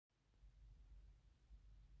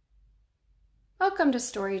Welcome to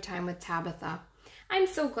Storytime with Tabitha. I'm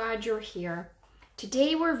so glad you're here.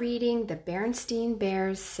 Today we're reading The Berenstain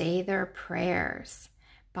Bears Say Their Prayers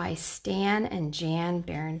by Stan and Jan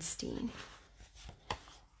Berenstain.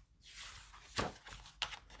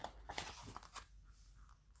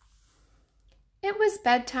 It was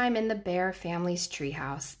bedtime in the Bear family's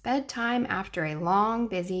treehouse, bedtime after a long,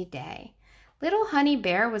 busy day. Little Honey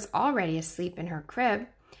Bear was already asleep in her crib.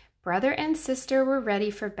 Brother and sister were ready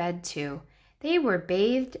for bed too. They were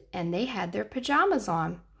bathed and they had their pajamas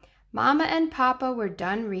on. Mama and Papa were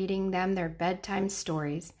done reading them their bedtime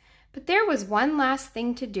stories, but there was one last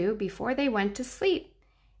thing to do before they went to sleep.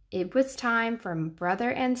 It was time for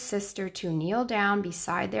brother and sister to kneel down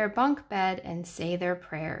beside their bunk bed and say their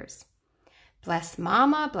prayers. Bless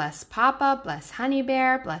Mama, bless Papa, bless Honey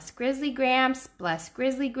Bear, bless Grizzly Gramps, bless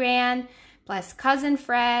Grizzly Gran, bless Cousin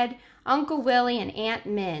Fred, Uncle Willie, and Aunt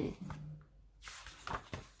Min.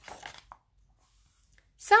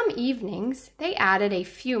 Some evenings, they added a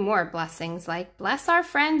few more blessings like bless our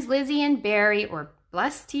friends Lizzie and Barry or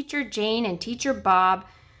bless Teacher Jane and Teacher Bob.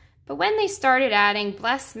 But when they started adding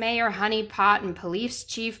bless Mayor Honey Pot and Police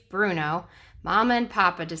Chief Bruno, Mama and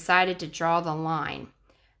Papa decided to draw the line.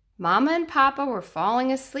 Mama and Papa were falling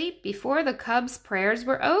asleep before the Cubs' prayers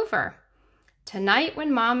were over. Tonight,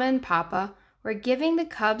 when Mama and Papa were giving the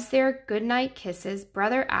Cubs their goodnight kisses,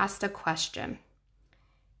 Brother asked a question.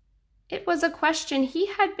 It was a question he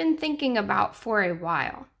had been thinking about for a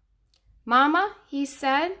while. Mama, he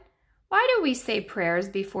said, why do we say prayers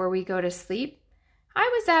before we go to sleep?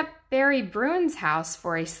 I was at Barry Bruin's house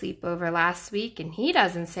for a sleepover last week, and he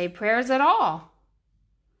doesn't say prayers at all.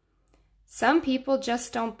 Some people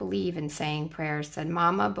just don't believe in saying prayers, said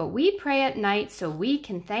Mama, but we pray at night so we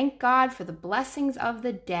can thank God for the blessings of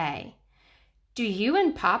the day. Do you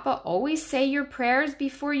and Papa always say your prayers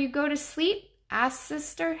before you go to sleep? Asked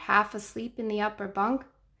Sister, half asleep in the upper bunk.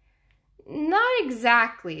 Not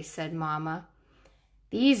exactly, said Mama.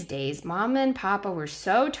 These days, Mama and Papa were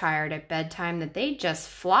so tired at bedtime that they just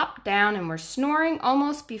flopped down and were snoring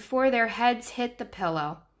almost before their heads hit the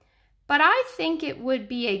pillow. But I think it would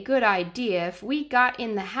be a good idea if we got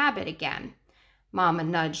in the habit again. Mama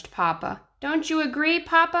nudged Papa. Don't you agree,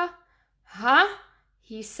 Papa? Huh?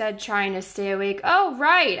 He said, trying to stay awake. Oh,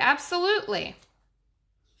 right, absolutely.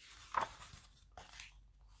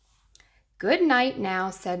 Good night now,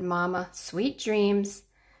 said Mama. Sweet dreams.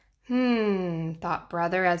 Thought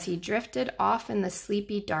Brother as he drifted off in the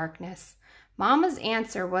sleepy darkness. Mama's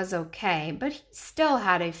answer was okay, but he still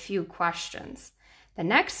had a few questions. The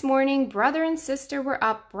next morning, Brother and Sister were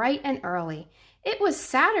up bright and early. It was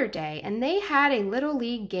Saturday, and they had a little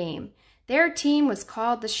league game. Their team was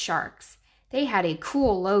called the Sharks. They had a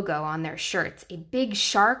cool logo on their shirts, a big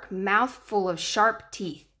shark, mouth full of sharp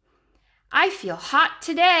teeth. I feel hot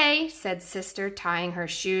today, said Sister, tying her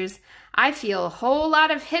shoes. I feel a whole lot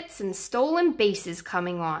of hits and stolen bases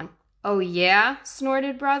coming on. Oh, yeah?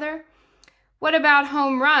 Snorted Brother. What about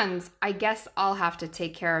home runs? I guess I'll have to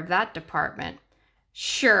take care of that department.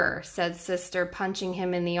 Sure, said Sister, punching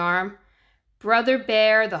him in the arm. Brother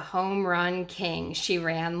Bear, the home run king. She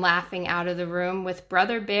ran, laughing out of the room, with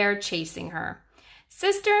Brother Bear chasing her.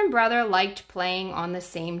 Sister and Brother liked playing on the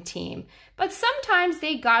same team, but sometimes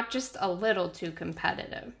they got just a little too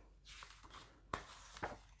competitive.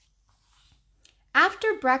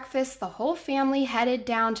 After breakfast, the whole family headed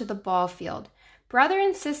down to the ball field. Brother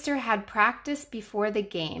and Sister had practice before the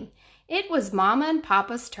game. It was Mama and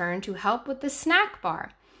Papa's turn to help with the snack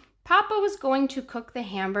bar. Papa was going to cook the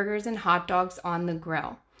hamburgers and hot dogs on the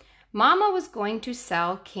grill. Mama was going to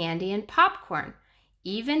sell candy and popcorn.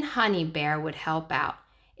 Even Honey Bear would help out.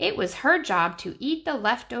 It was her job to eat the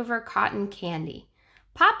leftover cotton candy.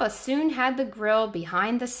 Papa soon had the grill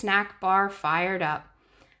behind the snack bar fired up.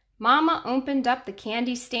 Mama opened up the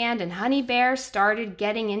candy stand and Honey Bear started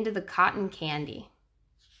getting into the cotton candy.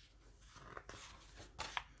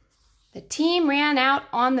 The team ran out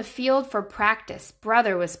on the field for practice.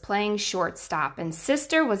 Brother was playing shortstop and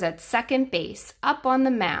Sister was at second base, up on the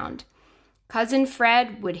mound. Cousin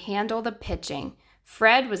Fred would handle the pitching.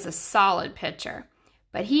 Fred was a solid pitcher,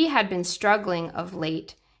 but he had been struggling of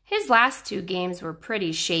late. His last two games were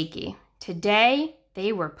pretty shaky. Today,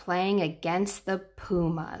 they were playing against the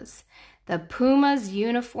Pumas. The Pumas'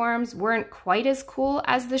 uniforms weren't quite as cool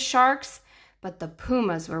as the Sharks, but the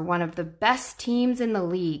Pumas were one of the best teams in the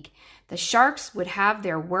league. The Sharks would have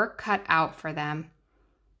their work cut out for them.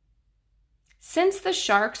 Since the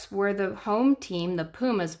Sharks were the home team, the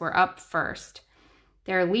Pumas were up first.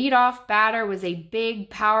 Their leadoff batter was a big,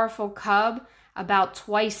 powerful cub, about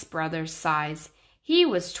twice Brother's size. He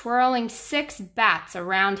was twirling 6 bats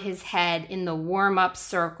around his head in the warm-up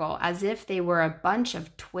circle as if they were a bunch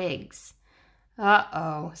of twigs.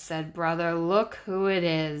 "Uh-oh," said Brother. "Look who it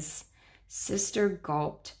is." Sister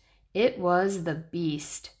gulped. It was the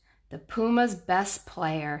Beast, the Puma's best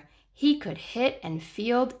player. He could hit and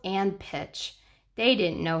field and pitch. They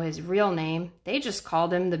didn't know his real name. They just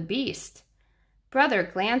called him the Beast. Brother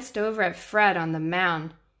glanced over at Fred on the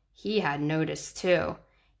mound. He had noticed too.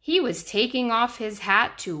 He was taking off his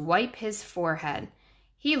hat to wipe his forehead.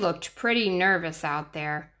 He looked pretty nervous out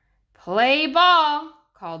there. "Play ball,"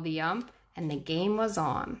 called the ump, and the game was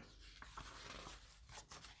on.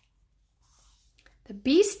 The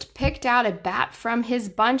Beast picked out a bat from his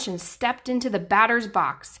bunch and stepped into the batter's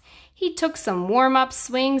box. He took some warm-up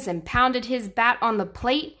swings and pounded his bat on the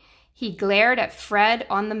plate. He glared at Fred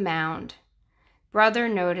on the mound. Brother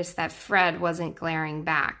noticed that Fred wasn't glaring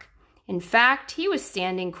back. In fact, he was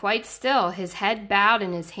standing quite still, his head bowed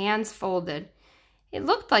and his hands folded. It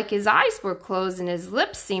looked like his eyes were closed and his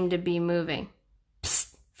lips seemed to be moving.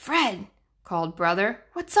 "Psst, Fred," called Brother.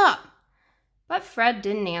 "What's up?" But Fred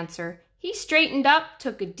didn't answer. He straightened up,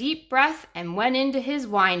 took a deep breath, and went into his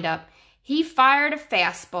wind-up. He fired a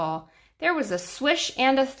fastball. There was a swish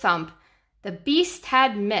and a thump. The Beast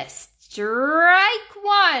had missed. "Strike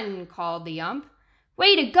one," called the ump.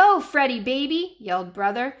 "Way to go, Freddie baby," yelled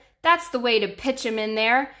Brother. "That's the way to pitch him in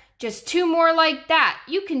there. Just 2 more like that.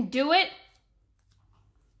 You can do it."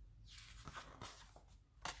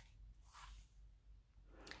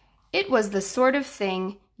 It was the sort of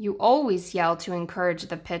thing you always yell to encourage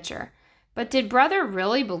the pitcher. But did Brother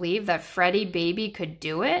really believe that Freddie baby could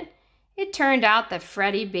do it? It turned out that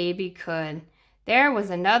Freddie baby could. There was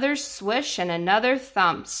another swish and another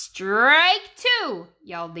thump. "Strike 2,"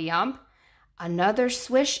 yelled the ump. Another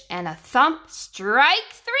swish and a thump.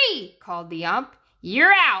 "Strike 3," called the ump.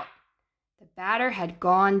 "You're out." The batter had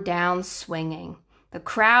gone down swinging. The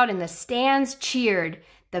crowd in the stands cheered.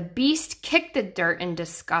 The Beast kicked the dirt in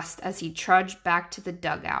disgust as he trudged back to the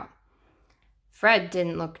dugout. Fred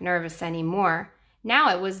didn't look nervous anymore. Now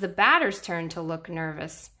it was the batter's turn to look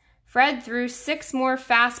nervous. Fred threw 6 more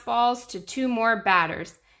fastballs to 2 more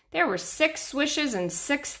batters. There were 6 swishes and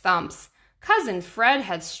 6 thumps. Cousin Fred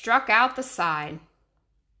had struck out the side.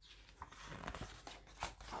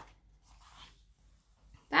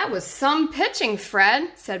 "That was some pitching,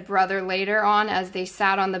 Fred," said Brother later on as they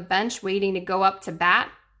sat on the bench waiting to go up to bat.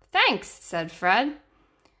 "Thanks," said Fred.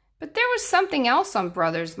 But there was something else on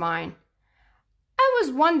Brother's mind. "I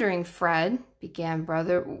was wondering, Fred," began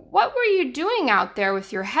Brother, "what were you doing out there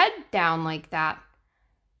with your head down like that?"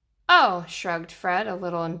 "Oh," shrugged Fred, a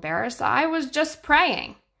little embarrassed, "I was just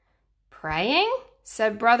praying." "Praying?"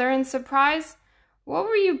 said Brother in surprise. "What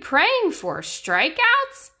were you praying for?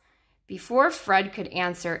 Strikeouts?" Before Fred could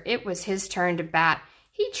answer, it was his turn to bat.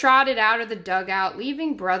 He trotted out of the dugout,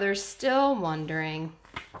 leaving Brother still wondering.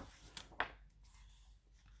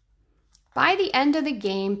 By the end of the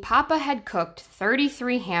game, Papa had cooked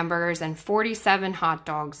 33 hamburgers and 47 hot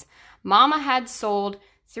dogs. Mama had sold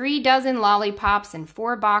 3 dozen lollipops and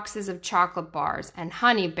 4 boxes of chocolate bars, and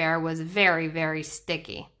Honey Bear was very, very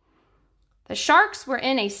sticky. The Sharks were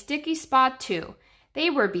in a sticky spot too. They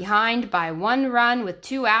were behind by 1 run with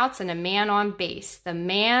 2 outs and a man on base. The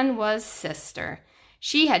man was Sister.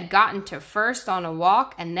 She had gotten to first on a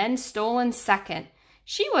walk and then stolen second.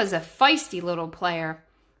 She was a feisty little player.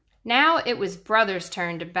 Now it was Brother's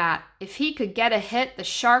turn to bat. If he could get a hit, the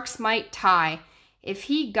Sharks might tie. If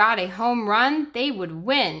he got a home run, they would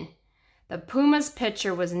win. The Puma's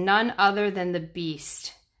pitcher was none other than the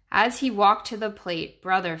Beast. As he walked to the plate,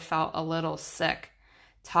 Brother felt a little sick.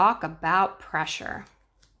 Talk about pressure.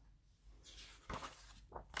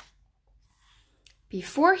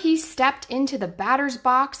 Before he stepped into the batter's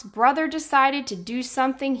box, Brother decided to do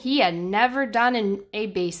something he had never done in a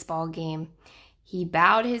baseball game. He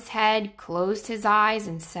bowed his head, closed his eyes,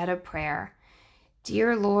 and said a prayer.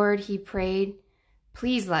 "Dear Lord," he prayed,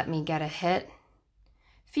 "please let me get a hit."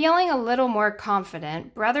 Feeling a little more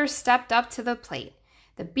confident, Brother stepped up to the plate.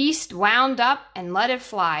 The Beast wound up and let it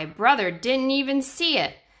fly. Brother didn't even see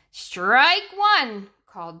it. "Strike 1,"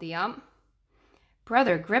 called the ump.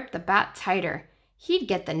 Brother gripped the bat tighter. He'd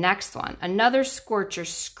get the next one. Another scorcher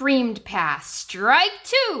screamed past. "Strike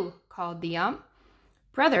 2," called the ump.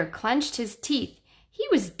 Brother clenched his teeth. He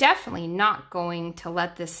was definitely not going to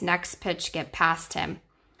let this next pitch get past him.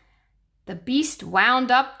 The Beast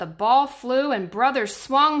wound up, the ball flew, and Brother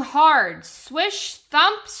swung hard. "Swish,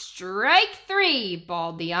 thump, strike 3,"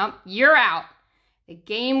 bawled the ump. "You're out." The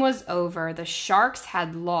game was over. The Sharks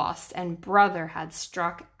had lost, and Brother had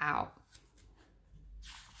struck out.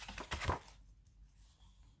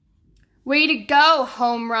 "Way to go,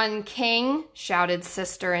 home run king," shouted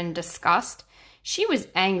Sister in disgust. She was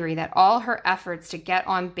angry that all her efforts to get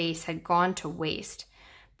on base had gone to waste.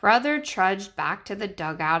 Brother trudged back to the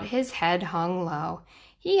dugout, his head hung low.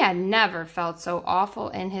 He had never felt so awful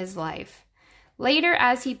in his life. Later,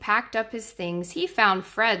 as he packed up his things, he found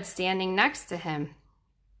Fred standing next to him.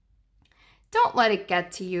 "Don't let it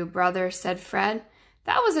get to you, brother," said Fred.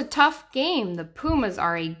 "That was a tough game. The Pumas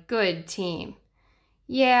are a good team."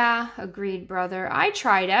 "Yeah," agreed Brother. "I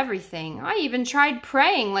tried everything. I even tried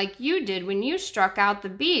praying like you did when you struck out the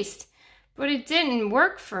beast, but it didn't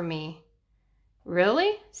work for me."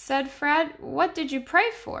 "Really?" said Fred. "What did you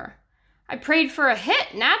pray for?" "I prayed for a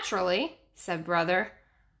hit, naturally," said Brother.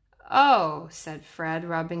 "Oh," said Fred,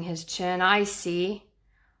 rubbing his chin, "I see."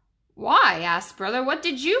 "Why?" asked Brother. "What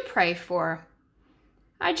did you pray for?"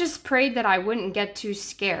 "I just prayed that I wouldn't get too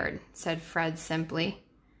scared," said Fred simply.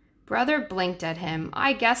 Brother blinked at him.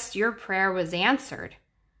 "I guess your prayer was answered."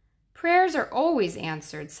 "Prayers are always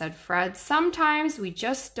answered," said Fred. "Sometimes we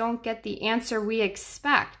just don't get the answer we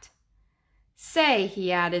expect. Say,"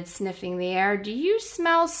 he added, sniffing the air, "do you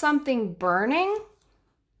smell something burning?"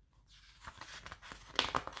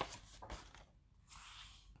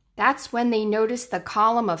 That's when they noticed the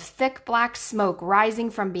column of thick black smoke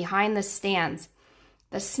rising from behind the stands.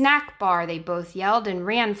 "The snack bar," they both yelled and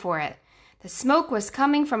ran for it. The smoke was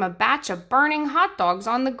coming from a batch of burning hot dogs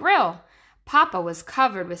on the grill. Papa was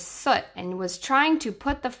covered with soot and was trying to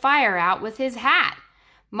put the fire out with his hat.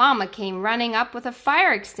 Mama came running up with a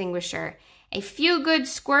fire extinguisher. A few good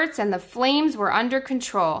squirts and the flames were under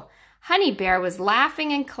control. Honey Bear was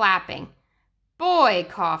laughing and clapping. "Boy,"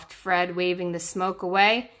 coughed Fred, waving the smoke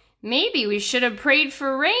away, "maybe we should have prayed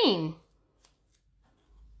for rain."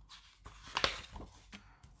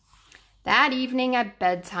 That evening at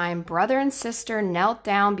bedtime, Brother and Sister knelt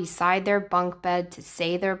down beside their bunk bed to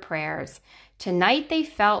say their prayers. Tonight they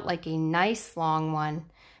felt like a nice long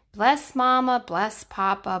one. Bless Mama, bless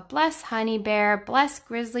Papa, bless Honey Bear, bless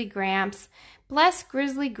Grizzly Gramps, bless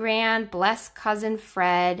Grizzly Gran, bless Cousin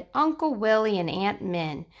Fred, Uncle Willie, and Aunt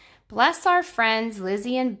Min. Bless our friends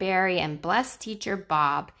Lizzie and Barry, and bless Teacher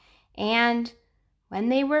Bob. And when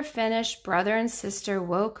they were finished, Brother and Sister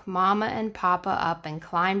woke Mama and Papa up and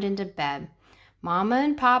climbed into bed. Mama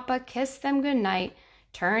and Papa kissed them good night,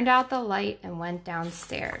 turned out the light, and went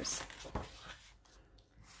downstairs.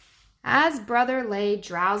 As Brother lay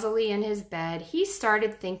drowsily in his bed, he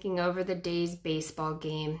started thinking over the day's baseball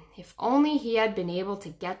game. If only he had been able to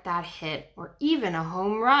get that hit, or even a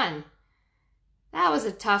home run. "That was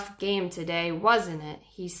a tough game today, wasn't it?"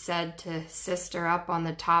 he said to Sister up on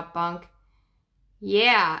the top bunk.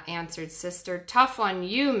 "Yeah," answered Sister. "Tough on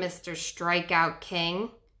you, Mr. Strikeout King."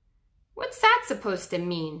 "What's that supposed to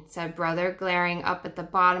mean?" said Brother, glaring up at the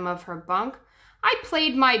bottom of her bunk. "I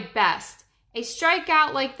played my best. A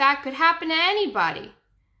strikeout like that could happen to anybody."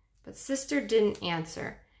 But Sister didn't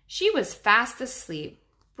answer. She was fast asleep.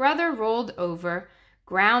 Brother rolled over,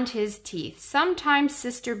 ground his teeth. Sometimes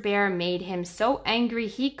Sister Bear made him so angry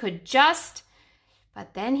he could just...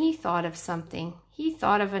 But then he thought of something. He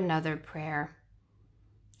thought of another prayer.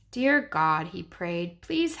 "Dear God," he prayed,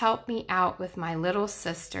 "please help me out with my little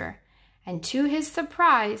sister." And to his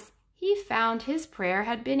surprise, he found his prayer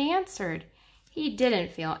had been answered. He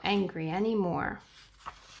didn't feel angry anymore.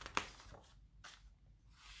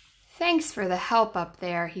 "Thanks for the help up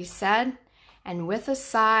there," he said, and with a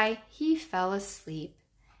sigh, he fell asleep.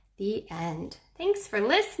 The end. Thanks for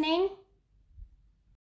listening.